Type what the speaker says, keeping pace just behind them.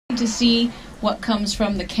To see what comes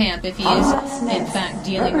from the camp if he is in fact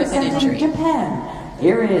dealing with an injury. Japan,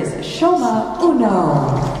 here is Shoma Uno.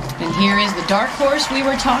 And here is the dark horse we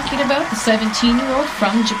were talking about, the 17-year-old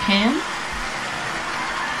from Japan.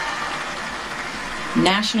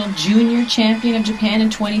 National junior champion of Japan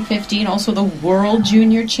in 2015, also the world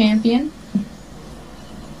junior champion.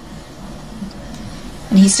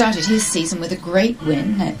 And he started his season with a great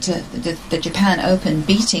win at the Japan Open,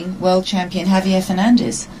 beating world champion Javier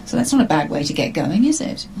Fernandez. So that's not a bad way to get going, is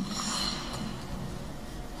it?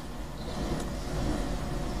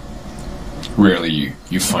 Rarely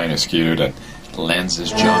you find a skater that lands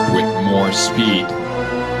his jump with more speed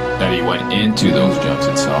that he went into those jumps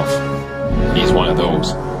itself. He's one of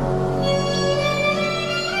those.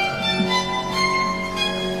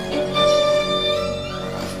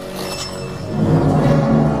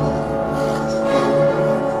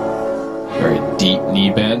 Deep knee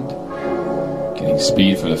bend, getting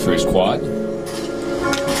speed for the first quad.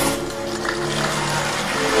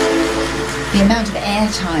 The amount of air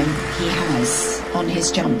time he has on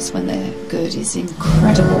his jumps when they're good is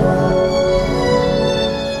incredible.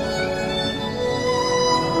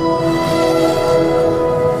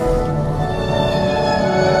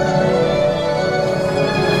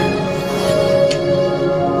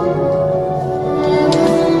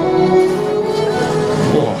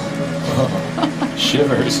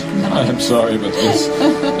 Shivers. I'm sorry, but this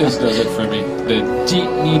does it for me. The deep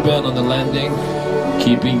knee bend on the landing,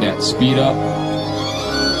 keeping that speed up.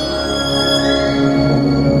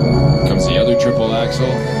 Comes the other triple axel.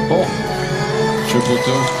 Oh, triple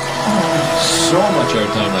toe. So much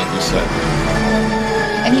airtime, like we said.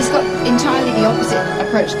 And he's got entirely the opposite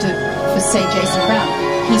approach for, say, Jason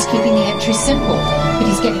Brown. He's keeping the entry simple, but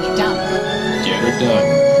he's getting it done. Get her done.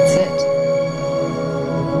 That's it.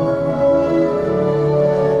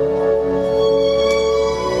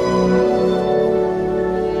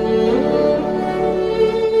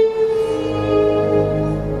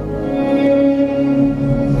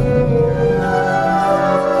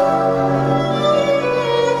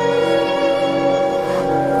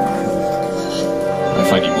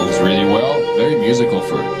 He moves really well, very musical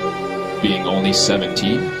for being only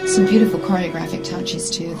 17. Some beautiful choreographic touches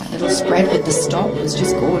too. That little spread with the stop was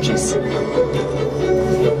just gorgeous.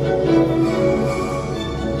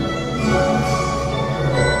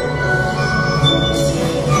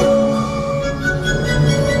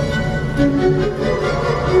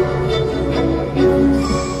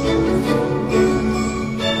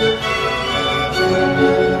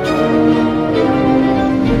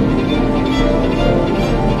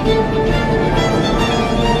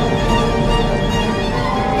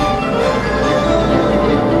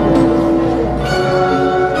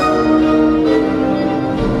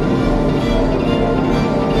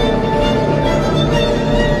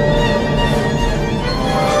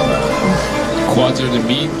 Quads are the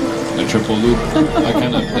meat, the triple loop, I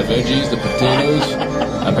kind of the veggies, the potatoes.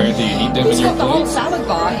 Apparently you eat them in your plate. He's got the whole salad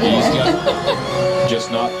bar here. He's got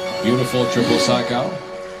just not beautiful triple sack out.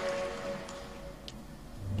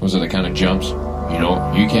 Those are the kind of jumps, you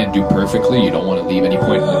know, you can't do perfectly. You don't want to leave any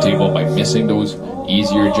point on the table by missing those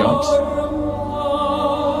easier jumps.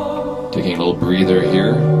 Taking a little breather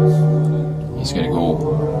here. He's going to go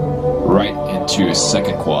right into his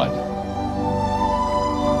second quad.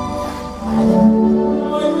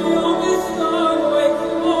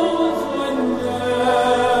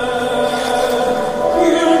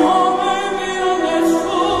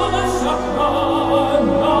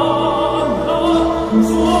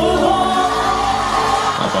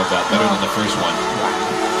 How about that? Better than the first one.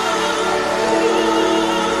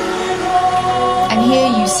 And here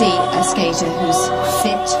you see a skater who's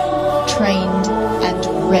fit, trained, and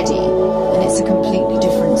ready. And it's a completely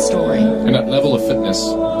different story. And that level of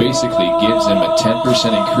fitness basically gives him a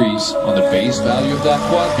 10% increase on the base value of that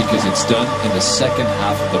quad because it's done in the second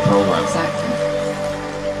half of the program. Exactly.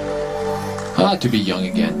 Ah, to be young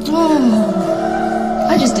again. Oh,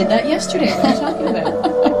 I just did that yesterday. What are you talking about?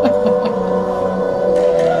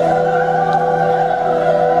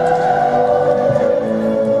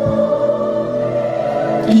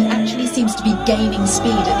 He actually seems to be gaining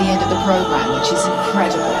speed at the end of the program, which is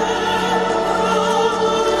incredible.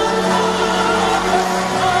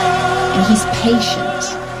 And he's patient.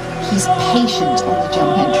 He's patient on the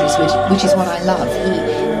jump entries, which is what I love.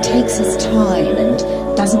 He takes his time and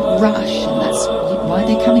doesn't rush, and that's why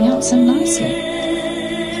they're coming out so nicely.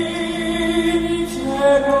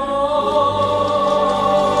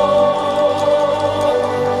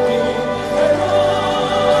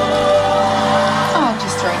 Oh,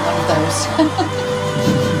 just throwing one of those.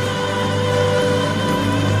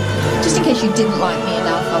 Just in case you didn't like me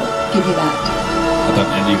enough, give you that. I thought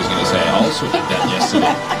Andy was going to say, I also did that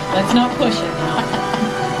yesterday. Let's not push it now.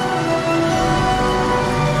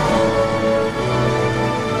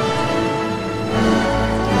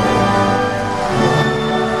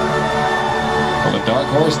 Well, the dark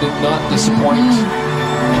horse did not disappoint.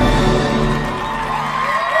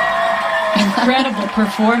 Incredible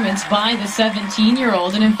performance by the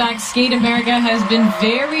 17-year-old. And in fact, Skate America has been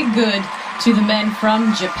very good to the men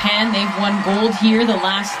from Japan. They've won gold here the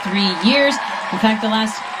last 3 years. In fact, the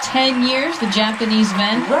last 10 years, the Japanese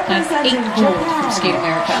men have 8 gold from Skate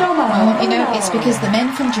America. Well, you know, it's because the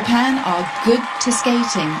men from Japan are good to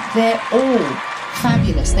skating. They're all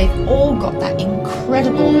fabulous. They've all got that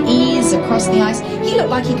incredible ease across the ice. He looked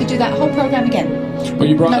like he could do that whole program again. Well,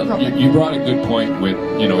 you brought a good point with,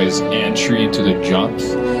 you know, his entry into the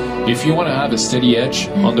jumps. If you want to have a steady edge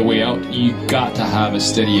on the way out, you got to have a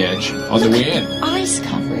steady edge on the way in. Ice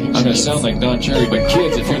coverage. I'm going to sound like Don Cherry, but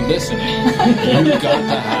kids, if you're listening, you've got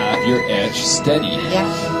to have your edge steady. Yeah,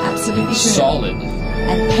 absolutely true. Solid.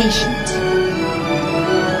 And patient.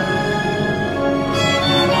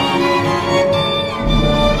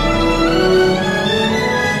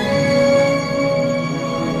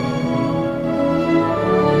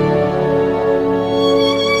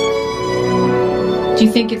 Do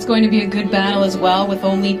you think it's going to be a good battle as well, with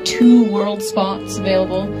only 2 world spots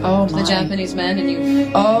available to the Japanese men, and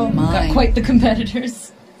you've got quite the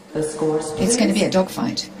competitors? The scores, please. It's going to be a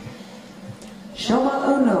dogfight.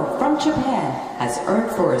 Shoma Uno from Japan has earned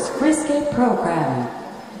for his free skate program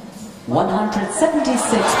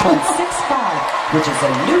 176.65, which is a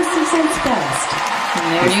new season's best.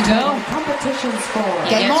 There you go. Competition score.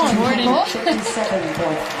 Game on, people.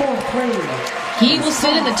 57.43. He will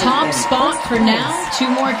sit in the top spot for now. 2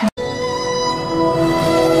 more.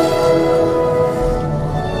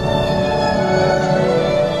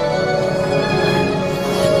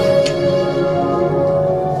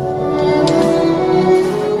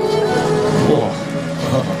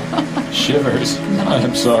 Shivers.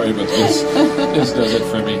 I'm sorry, but this does it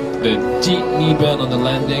for me. The deep knee bend on the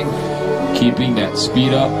landing, keeping that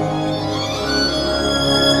speed up.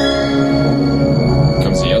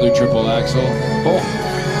 Comes the other triple axel. Oh,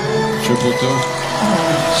 triple toe.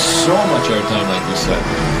 So much airtime, like we said.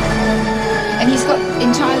 And he's got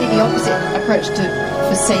entirely the opposite approach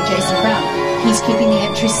for, say, Jason Brown. He's keeping the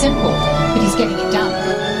entry simple, but he's getting it done.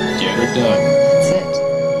 Get her done. That's it.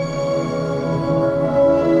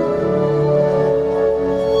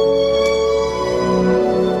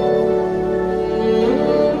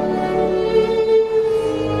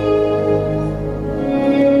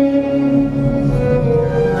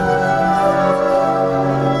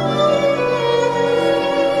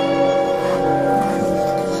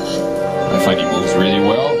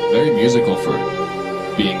 For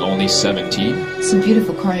being only 17. Some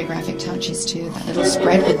beautiful choreographic touches too. That little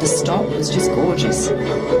spread with the stop was just gorgeous. Oh,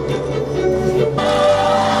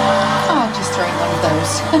 just throwing one of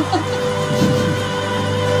those.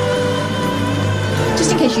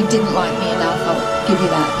 Just in case you didn't like me enough, I'll give you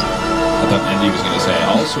that. I thought Andy was going to say, I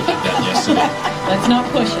also did that yesterday. Let's not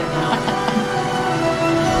push it now.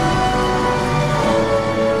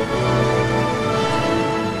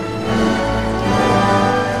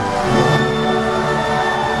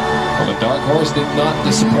 Dark horse did not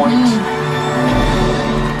disappoint.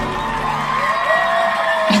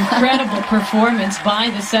 Incredible performance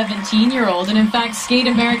by the 17-year-old. And in fact, Skate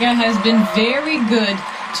America has been very good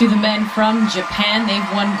to the men from Japan. They've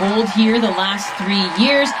won gold here the last 3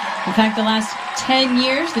 years. In fact, the last 10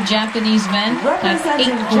 years, the Japanese men have 8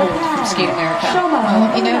 gold from Skate America.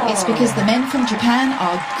 Well, you know, it's because the men from Japan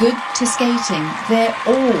are good to skating. They're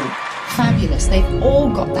all fabulous. They've all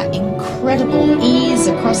got that incredible ease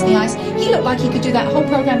across the ice. He looked like he could do that whole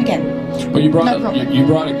program again. Well, you brought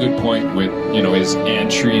a good point with, you know, his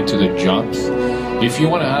entry into the jumps. If you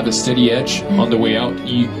want to have a steady edge on the way out,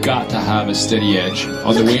 you got to have a steady edge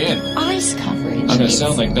on the way in. Ice coverage. I'm going to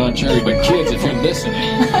sound like Don Cherry, but kids, if you're listening,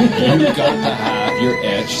 you've got to have your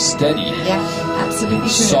edge steady. Yeah, absolutely true.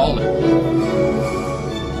 Solid.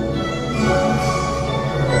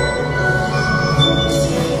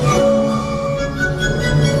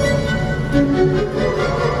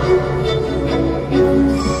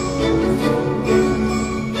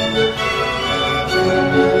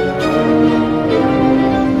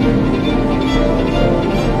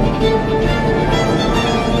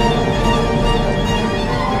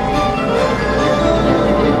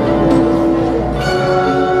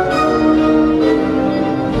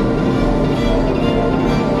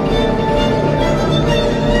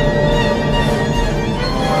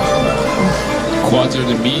 Quads are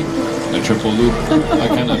the meat, the triple loop,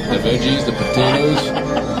 the veggies, the potatoes.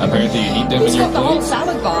 Apparently Do you need them in your got the whole plate?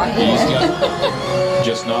 salad bar here. He's got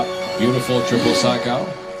just not beautiful triple sack out.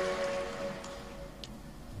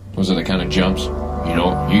 Those are the kind of jumps, you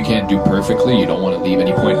know, you can't do perfectly. You don't want to leave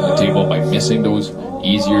any point on the table by missing those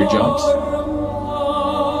easier jumps.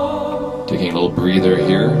 Taking a little breather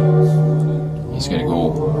here. He's going to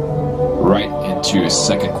go right into his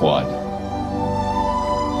second quad.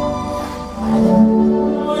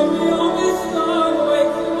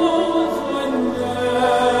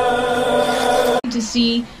 To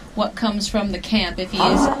see what comes from the camp if he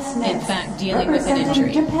is in fact dealing with an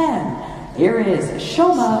injury. Japan, here is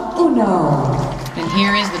Shoma Uno. And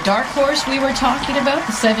here is the dark horse we were talking about,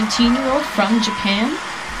 the 17-year-old from Japan.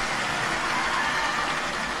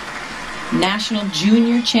 National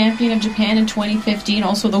Junior Champion of Japan in 2015,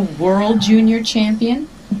 also the World Junior Champion.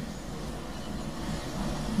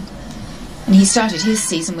 And he started his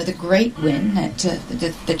season with a great win at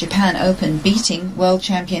the Japan Open, beating world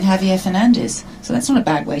champion Javier Fernandez. So that's not a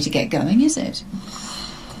bad way to get going, is it?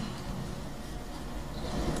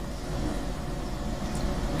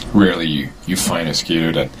 Rarely you find a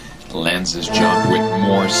skater that lands his jump with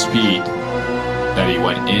more speed that he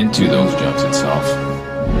went into those jumps itself.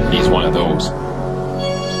 He's one of those.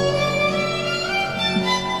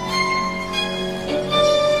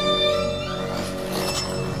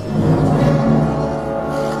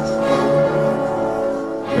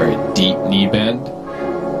 Very deep knee bend.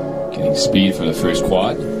 Getting speed for the first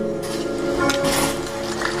quad.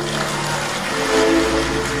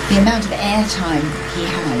 The amount of airtime he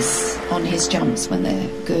has on his jumps when they're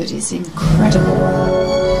good is incredible.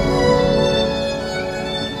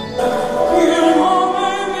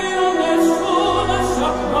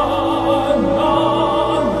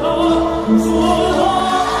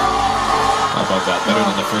 Better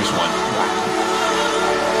than the first one.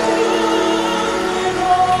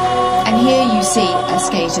 And here you see a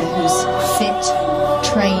skater who's fit,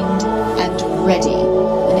 trained and ready,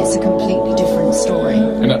 and it's a completely different story.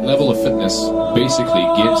 And that level of fitness basically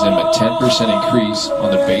gives him a 10% increase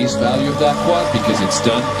on the base value of that quad because it's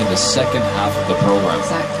done in the second half of the program.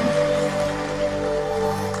 Exactly.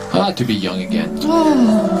 To be young again.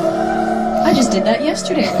 Oh, I just did that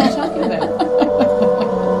yesterday. What are you talking about?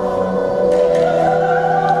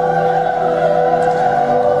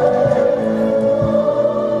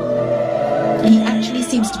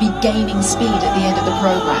 Seems to be gaining speed at the end of the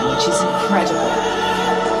program, which is incredible.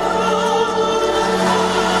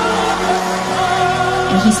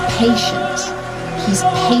 And he's patient. He's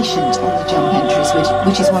patient on the jump entries,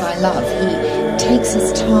 which is what I love. He takes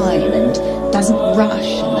his time and doesn't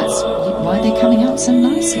rush, and that's why they're coming out so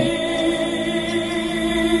nicely.